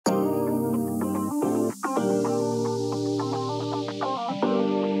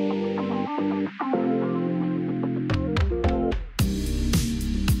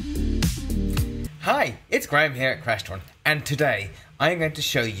Hi, it's Graham here at Crestron, and today I'm going to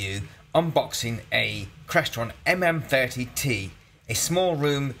show you unboxing a Crestron MM30-T, a small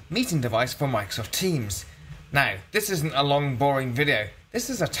room meeting device for Microsoft Teams. Now, this isn't a long boring video, this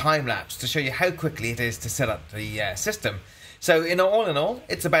is a time lapse to show you how quickly it is to set up the system. So all in all,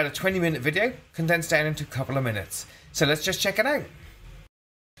 it's about a 20-minute video condensed down into a couple of minutes. So let's just check it out.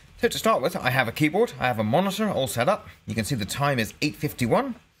 So to start with, I have a keyboard, I have a monitor all set up. You can see the time is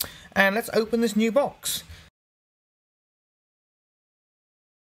 8:51. And let's open this new box.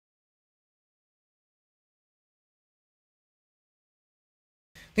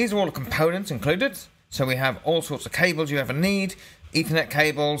 These are all the components included. So we have all sorts of cables you ever need, Ethernet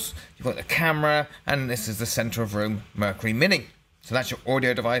cables, you've got the camera, and this is the center of room Mercury Mini. So that's your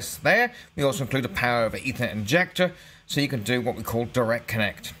audio device there. We also include a power over Ethernet injector, so you can do what we call direct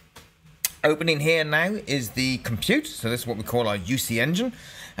connect. Opening here now is the compute, so this is what we call our UC engine,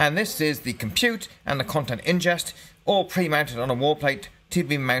 and this is the compute and the content ingest, all pre-mounted on a wall plate to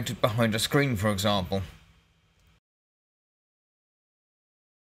be mounted behind a screen, for example.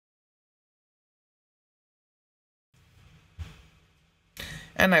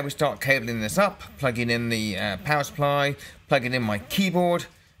 And now we start cabling this up, plugging in the power supply, plugging in my keyboard,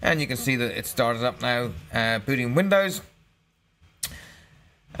 and you can see that it started up now, booting Windows.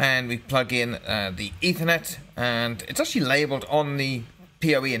 And we plug in the Ethernet, and it's actually labelled on the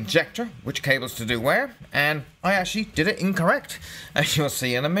PoE injector which cables to do where, and I actually did it incorrect, as you'll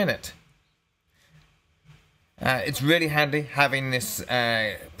see in a minute. It's really handy having this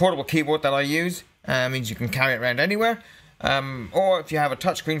portable keyboard that I use. Means you can carry it around anywhere, or if you have a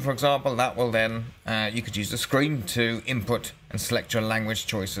touchscreen, for example, that will then you could use the screen to input and select your language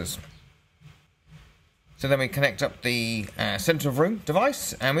choices. So then we connect up the center of room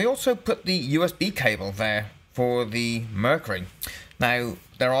device, and we also put the USB cable there for the Mercury. Now,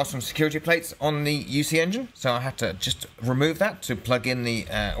 there are some security plates on the UC engine, so I had to just remove that to plug in the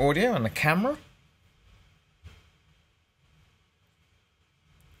audio and the camera.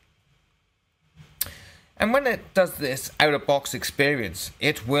 And when it does this out-of-box experience,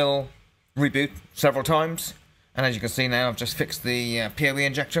 it will reboot several times. And as you can see now, I've just fixed the PoE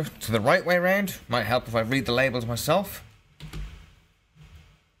injector to the right way around. Might help if I read the labels myself.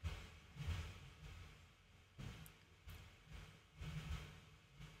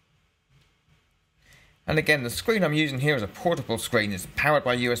 And again, the screen I'm using here is a portable screen. It's powered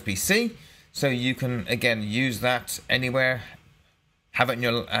by USB-C, so you can again use that anywhere. Have it in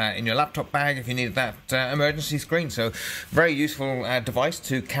your laptop bag if you need that emergency screen. So very useful device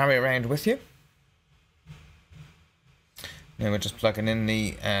to carry around with you. Now we're just plugging in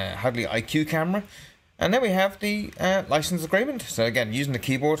the Hugley IQ camera, and then we have the license agreement. So again, using the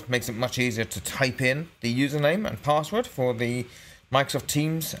keyboard makes it much easier to type in the username and password for the Microsoft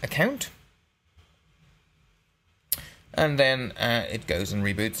Teams account. And then it goes and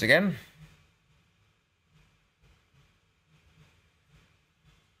reboots again.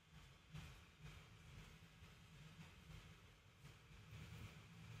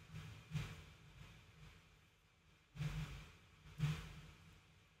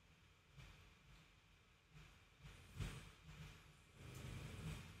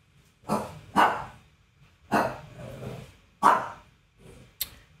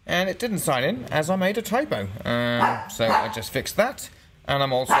 And it didn't sign in as I made a typo, so I just fixed that. And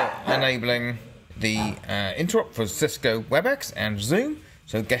I'm also enabling the interrupt for Cisco WebEx and Zoom,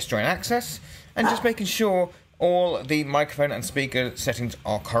 so guest join access, and just making sure all the microphone and speaker settings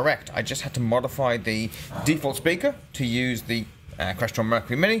are correct. I just had to modify the default speaker to use the Crestron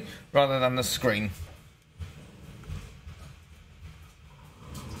Mercury Mini rather than the screen.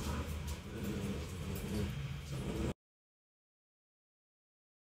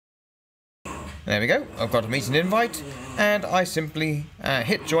 There we go, I've got a meeting invite, and I simply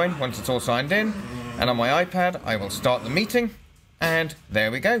hit join once it's all signed in, and on my iPad I will start the meeting, and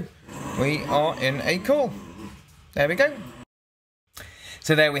there we go, we are in a call. There we go.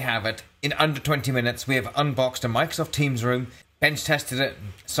 So there we have it. In under 20 minutes we have unboxed a Microsoft Teams room, bench tested it,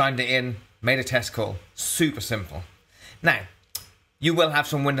 signed it in, made a test call. Super simple. Now, you will have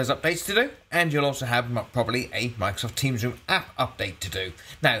some Windows updates to do, and you'll also have probably a Microsoft Teams room app update to do.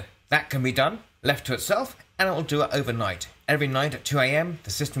 Now, that can be done left to itself, and it will do it overnight. Every night at 2 AM,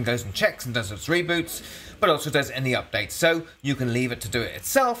 the system goes and checks and does its reboots, but also does any updates. So you can leave it to do it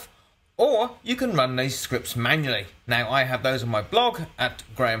itself, or you can run these scripts manually. Now, I have those on my blog at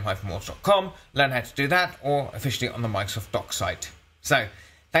graham-walsh.com. Learn how to do that, or officially on the Microsoft Docs site. So,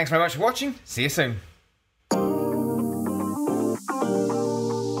 thanks very much for watching. See you soon.